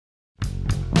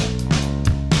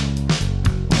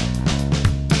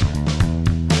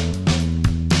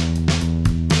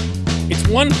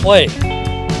one play,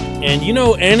 and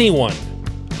anyone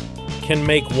can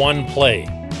make one play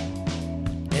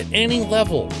at any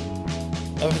level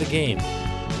of the game.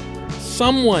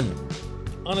 Someone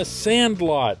on a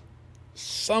sandlot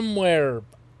somewhere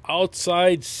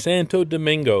outside Santo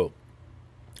Domingo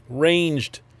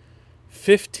ranged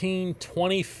 15,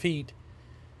 20 feet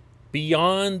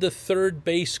beyond the third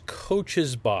base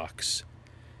coach's box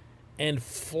and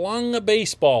flung a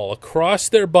baseball across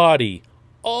their body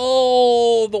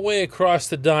all the way across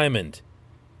the diamond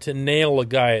to nail a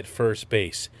guy at first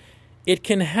base. It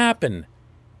can happen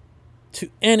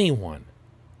to anyone,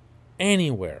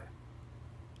 anywhere.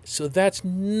 So that's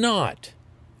not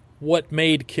what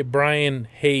made Ke'Bryan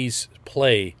Hayes'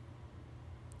 play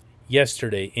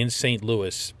yesterday in St.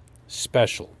 Louis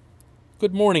special.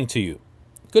 Good morning to you.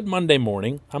 Good Monday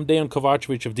morning. I'm Dan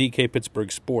Kovacevic of DK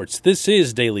Pittsburgh Sports. This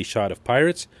is Daily Shot of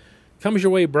Pirates. Comes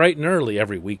your way bright and early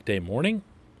every weekday morning.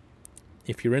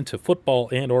 If you're into football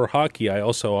and or hockey, I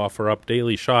also offer up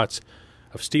daily shots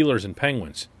of Steelers and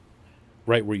Penguins,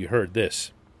 right where you heard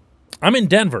this. I'm in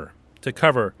Denver to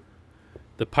cover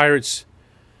the Pirates'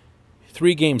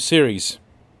 3-game series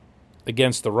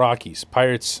against the Rockies.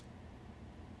 Pirates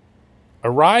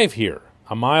arrive here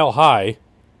a mile high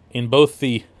in both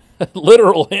the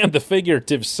literal and the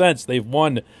figurative sense. They've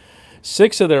won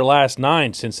 6 of their last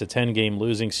 9 since the 10-game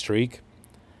losing streak.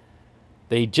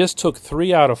 They just took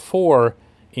 3 out of 4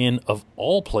 in, of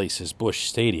all places, Busch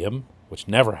Stadium, which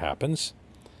never happens.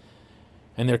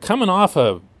 And they're coming off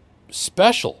a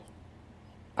special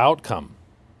outcome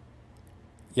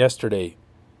yesterday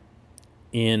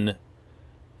in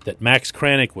that Max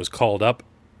Kranick was called up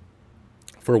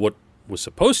for what was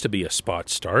supposed to be a spot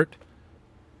start.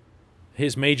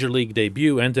 His major league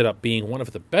debut ended up being one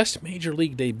of the best major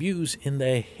league debuts in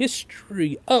the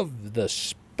history of the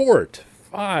sport.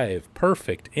 5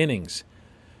 perfect innings,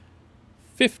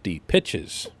 50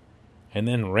 pitches, and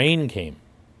then rain came,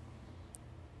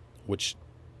 which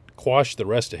quashed the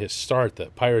rest of his start. The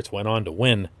Pirates went on to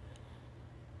win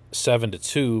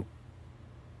 7-2.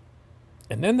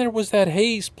 And then there was that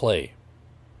Hayes play.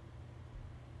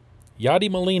 Yadi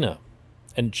Molina.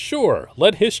 And sure,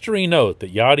 let history note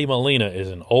that Yadi Molina is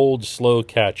an old, slow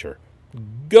catcher.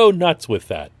 Go nuts with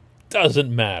that.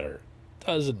 Doesn't matter.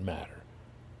 Doesn't matter.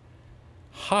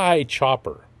 High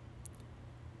chopper.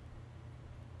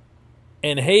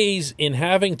 And Hayes, in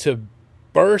having to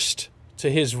burst to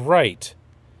his right,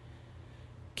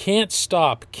 can't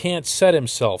stop, can't set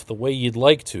himself the way you'd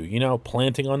like to.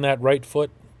 Planting on that right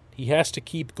foot. He has to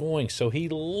keep going. So he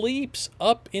leaps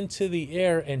up into the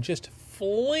air and just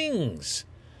flings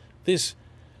this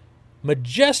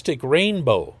majestic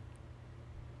rainbow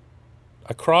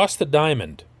across the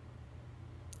diamond.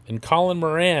 And Colin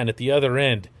Moran at the other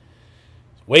end,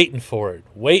 waiting for it.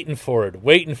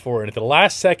 And at the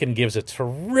last second gives a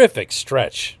terrific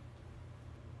stretch.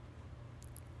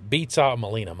 Beats out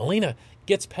Molina. Molina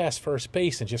gets past first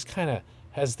base and just kind of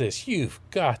has this, you've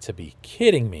got to be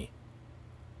kidding me,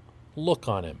 look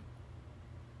on him.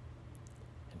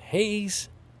 And Hayes,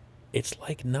 it's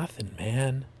like nothing,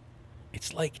 man.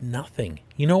 It's like nothing.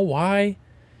 You know why?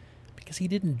 Because he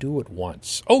didn't do it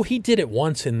once. Oh, he did it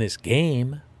once in this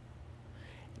game.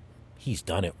 He's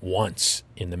done it once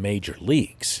in the major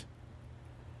leagues.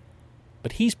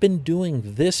 But he's been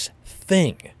doing this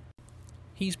thing.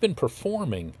 He's been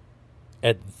performing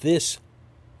at this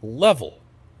level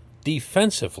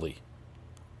defensively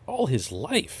all his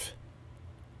life.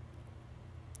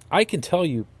 I can tell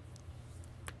you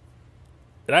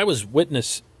that I was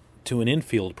witness to an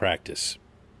infield practice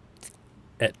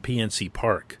at PNC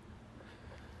Park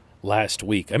last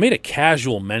week. I made a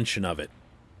casual mention of it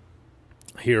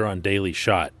here on Daily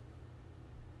Shot,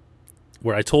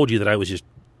 where I told you that I was just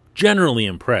generally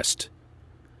impressed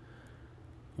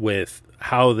with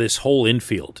how this whole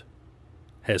infield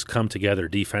has come together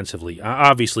defensively.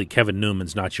 Obviously, Kevin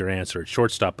Newman's not your answer at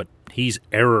shortstop, but he's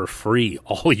error-free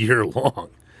all year long.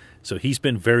 So he's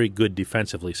been very good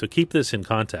defensively. So keep this in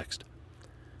context.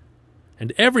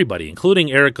 And everybody,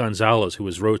 including Eric Gonzalez, who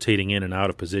was rotating in and out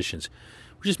of positions,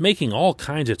 were just making all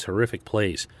kinds of terrific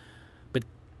plays. But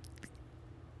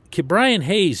Ke'Bryan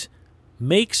Hayes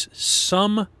makes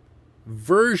some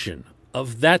version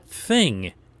of that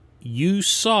thing you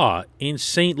saw in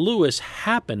St. Louis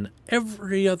happen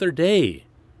every other day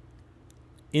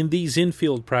in these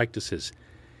infield practices.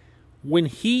 When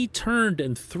he turned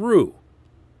and threw,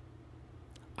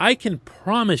 I can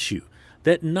promise you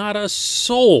that not a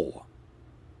soul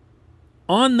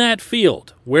on that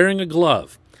field wearing a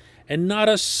glove and not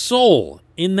a soul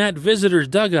in that visitor's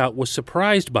dugout was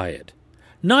surprised by it.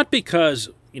 Not because,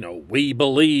 we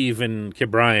believe in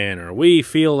Ke'Bryan, or we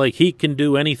feel like he can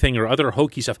do anything, or other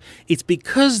hokey stuff. It's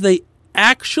because they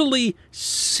actually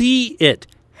see it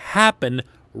happen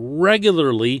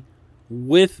regularly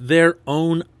with their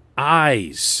own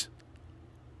eyes.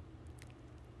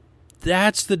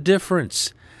 That's the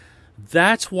difference.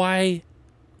 That's why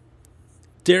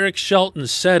Derek Shelton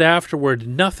said afterward,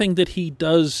 nothing that he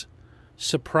does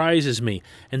surprises me.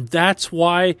 And that's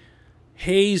why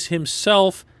Hayes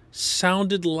himself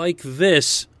sounded like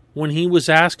this when he was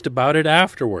asked about it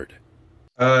afterward.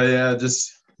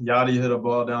 Just Yachty hit a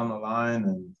ball down the line,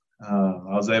 and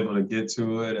I was able to get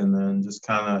to it, and then just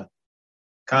kind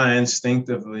of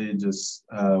instinctively just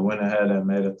went ahead and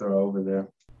made a throw over there.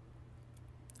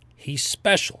 He's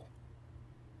special.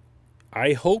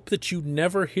 I hope that you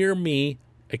never hear me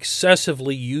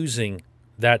excessively using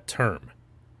that term.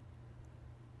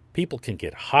 People can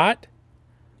get hot.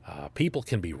 People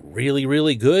can be really,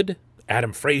 really good.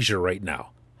 Adam Frazier right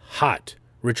now, hot.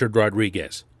 Richard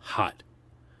Rodriguez, hot.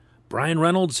 Brian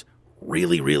Reynolds,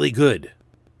 really, really good.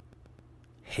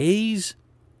 Hayes,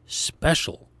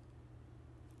 special.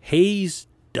 Hayes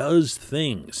does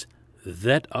things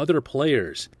that other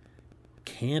players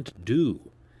can't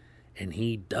do, and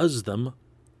he does them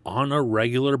on a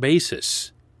regular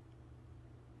basis.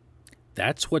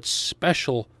 That's what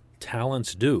special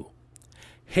talents do.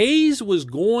 Hayes was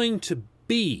going to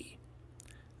be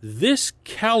this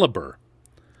caliber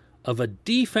of a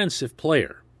defensive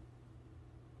player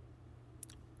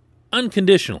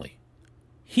unconditionally.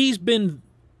 He's been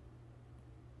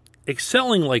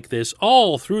excelling like this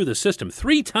all through the system.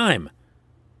 3-time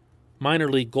minor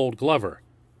league Gold Glover.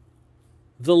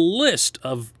 The list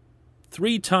of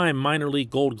 3-time minor league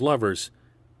Gold Glovers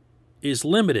is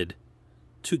limited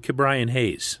to Ke'Bryan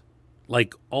Hayes,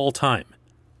 like all time.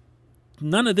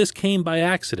 None of this came by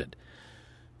accident.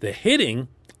 The hitting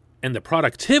and the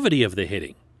productivity of the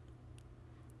hitting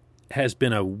has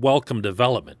been a welcome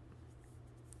development.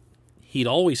 He'd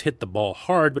always hit the ball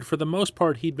hard, but for the most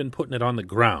part, he'd been putting it on the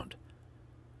ground.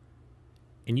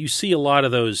 And you see a lot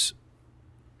of those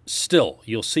still.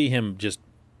 You'll see him just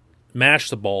mash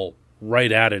the ball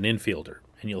right at an infielder.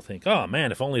 And you'll think, oh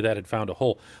man, if only that had found a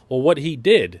hole. Well, what he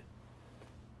did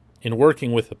in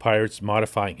working with the Pirates,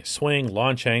 modifying his swing,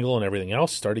 launch angle, and everything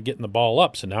else, started getting the ball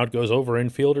up. So now it goes over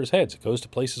infielders' heads. It goes to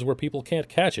places where people can't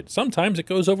catch it. Sometimes it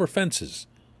goes over fences.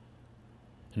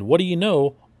 And what do you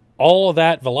know? All of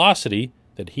that velocity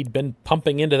that he'd been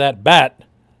pumping into that bat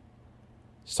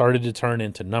started to turn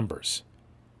into numbers.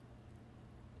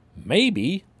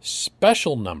 Maybe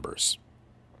special numbers.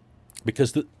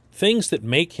 Because the things that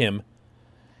make him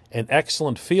an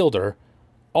excellent fielder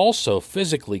also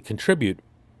physically contribute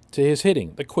to his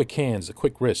hitting. The quick hands, the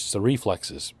quick wrists, the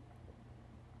reflexes,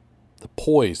 the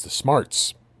poise, the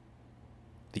smarts,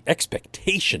 the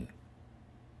expectation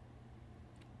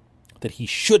that he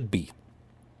should be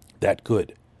that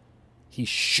good. He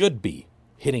should be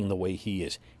hitting the way he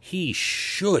is. He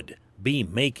should be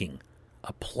making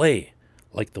a play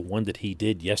like the one that he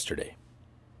did yesterday.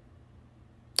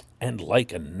 And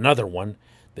like another one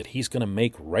that he's going to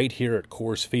make right here at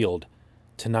Coors Field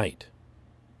tonight.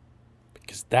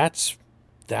 Because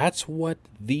that's what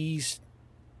these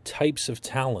types of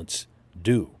talents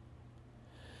do.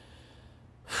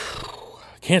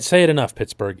 Can't say it enough,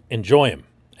 Pittsburgh. Enjoy him.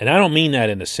 And I don't mean that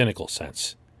in a cynical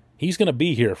sense. He's going to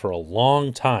be here for a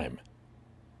long time.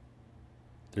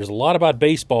 There's a lot about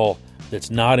baseball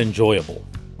that's not enjoyable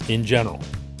in general.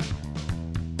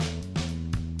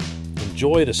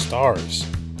 Enjoy the stars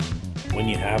when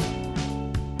you have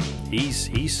them.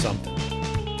 He's something.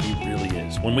 He really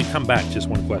is. When we come back, just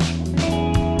one question.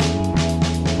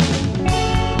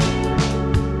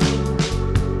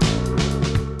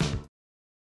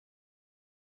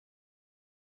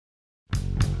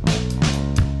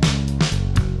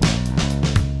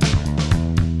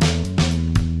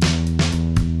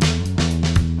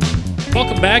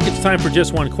 Welcome back. It's time for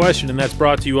Just One Question, and that's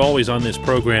brought to you always on this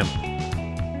program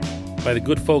by the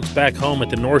good folks back home at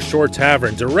the North Shore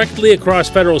Tavern, directly across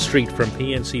Federal Street from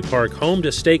PNC Park, home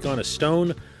to Steak on a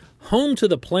Stone, home to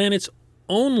the planet's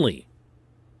only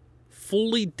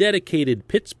fully dedicated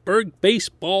Pittsburgh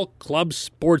Baseball Club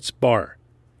sports bar.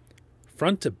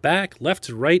 Front to back, left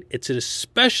to right, it's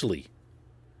especially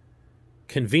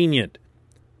convenient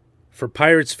for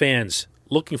Pirates fans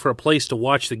looking for a place to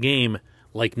watch the game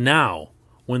like now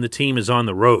when the team is on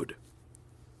the road.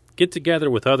 Get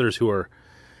together with others who are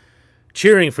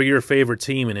cheering for your favorite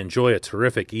team and enjoy a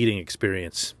terrific eating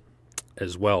experience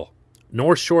as well.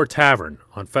 North Shore Tavern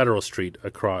on Federal Street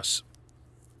across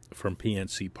from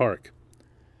PNC Park.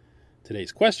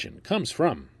 Today's question comes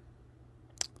from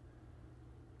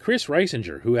Chris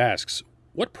Reisinger, who asks,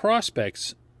 what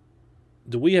prospects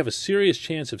do we have a serious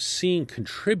chance of seeing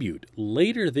contribute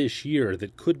later this year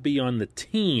that could be on the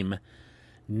team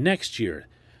next year?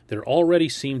 There already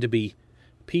seem to be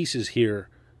pieces here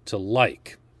to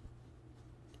like.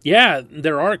 Yeah,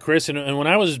 there are, Chris. And when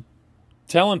I was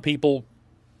telling people,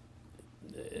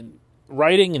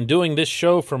 writing and doing this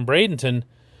show from Bradenton,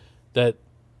 that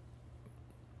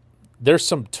there's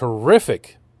some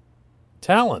terrific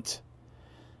talent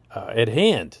at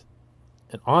hand.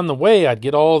 And on the way, I'd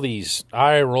get all these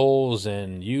eye rolls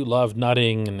and you love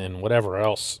nutting and whatever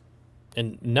else.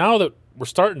 And now that we're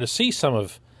starting to see some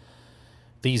of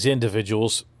these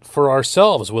individuals for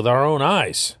ourselves with our own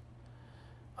eyes,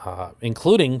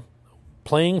 including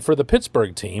playing for the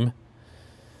Pittsburgh team,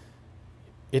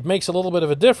 it makes a little bit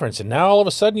of a difference. And now all of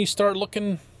a sudden you start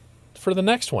looking for the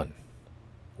next one.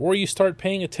 Or you start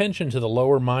paying attention to the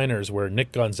lower minors where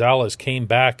Nick Gonzalez came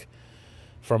back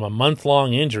from a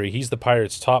month-long injury. He's the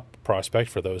Pirates' top prospect,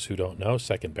 for those who don't know.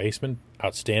 Second baseman,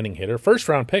 outstanding hitter.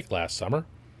 First-round pick last summer.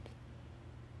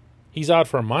 He's out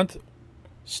for a month,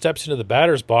 steps into the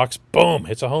batter's box, boom,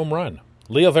 hits a home run.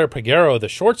 Liover Peguero, the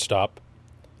shortstop,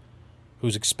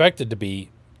 who's expected to be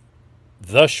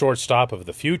the shortstop of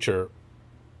the future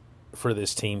for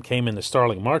this team, came in the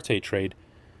Starling Marte trade,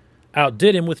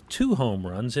 outdid him with 2 home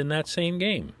runs in that same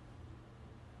game.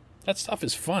 That stuff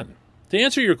is fun. To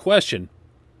answer your question,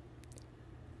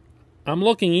 I'm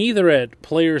looking either at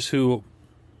players who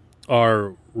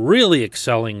are really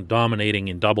excelling, dominating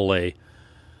in Double-A,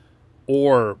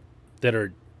 or that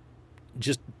are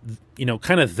just,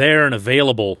 kind of there and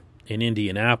available in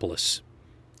Indianapolis.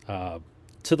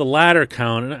 To the latter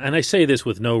count, and I say this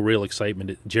with no real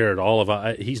excitement, Jared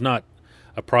Oliva, he's not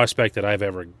a prospect that I've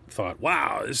ever thought,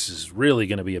 wow, this is really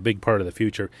going to be a big part of the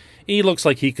future. He looks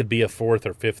like he could be a 4th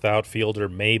or 5th outfielder,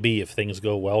 maybe, if things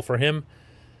go well for him.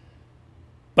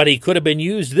 But he could have been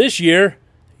used this year,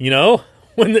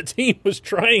 when the team was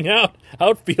trying out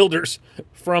outfielders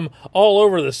from all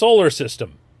over the solar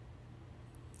system,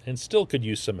 and still could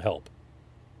use some help.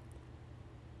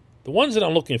 The ones that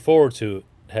I'm looking forward to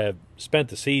have spent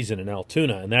the season in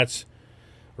Altoona, and that's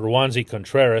Roansy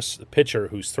Contreras, the pitcher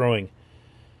who's throwing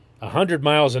 100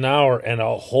 miles an hour and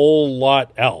a whole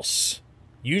lot else.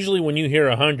 Usually when you hear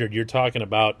 100, you're talking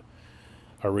about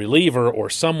a reliever or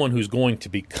someone who's going to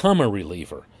become a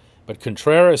reliever. But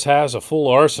Contreras has a full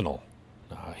arsenal.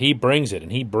 He brings it,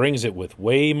 and he brings it with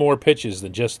way more pitches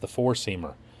than just the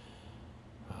four-seamer.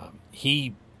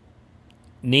 He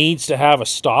needs to have a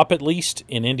stop at least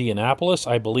in Indianapolis.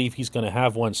 I believe he's going to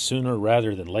have one sooner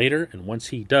rather than later, and once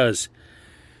he does,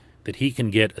 that he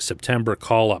can get a September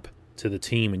call-up to the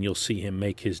team, and you'll see him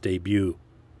make his debut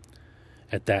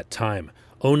at that time.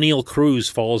 O'Neal Cruz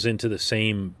falls into the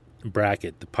same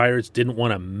bracket. The Pirates didn't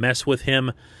want to mess with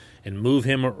him and move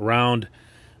him around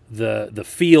the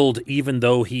field, even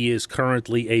though he is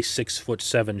currently a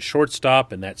 6'7"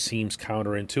 shortstop, and that seems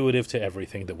counterintuitive to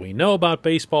everything that we know about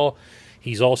baseball.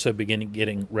 He's also beginning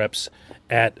getting reps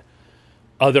at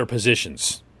other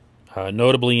positions,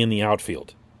 notably in the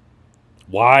outfield.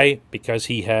 Why? Because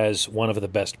he has one of the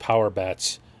best power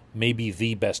bats, maybe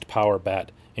the best power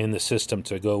bat in the system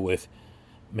to go with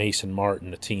Mason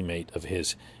Martin, a teammate of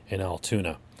his in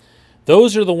Altoona.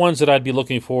 Those are the ones that I'd be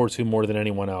looking forward to more than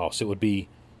anyone else. It would be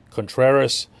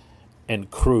Contreras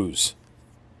and Cruz.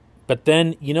 But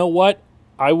then, you know what?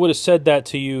 I would have said that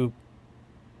to you,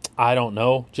 I don't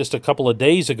know, just a couple of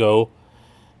days ago,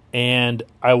 and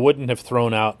I wouldn't have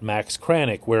thrown out Max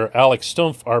Kranick, where Alex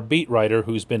Stumpf, our beat writer,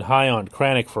 who's been high on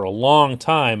Kranick for a long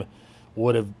time,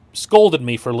 would have scolded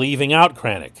me for leaving out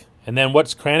Kranick. And then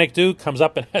what's Kranick do? Comes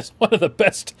up and has one of the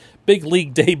best big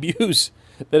league debuts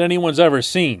that anyone's ever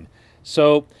seen.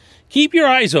 So keep your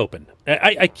eyes open.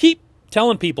 I keep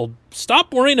telling people,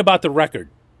 stop worrying about the record.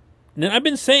 And I've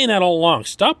been saying that all along.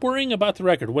 Stop worrying about the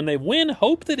record. When they win,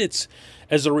 hope that it's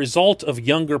as a result of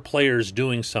younger players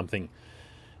doing something.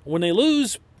 When they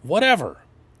lose, whatever.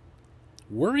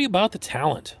 Worry about the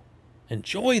talent.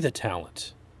 Enjoy the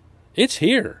talent. It's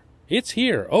here. It's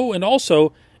here. Oh, and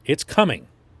also, it's coming.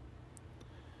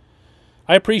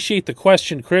 I appreciate the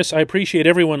question, Chris. I appreciate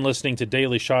everyone listening to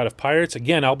Daily Shot of Pirates.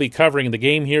 Again, I'll be covering the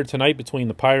game here tonight between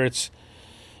the Pirates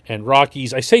and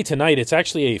Rockies. I say tonight, it's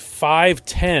actually a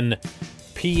 5:10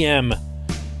 p.m.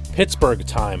 Pittsburgh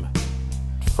time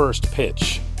first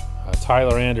pitch.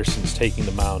 Tyler Anderson's taking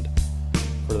the mound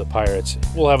for the Pirates.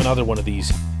 We'll have another one of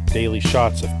these Daily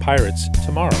Shots of Pirates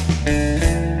tomorrow.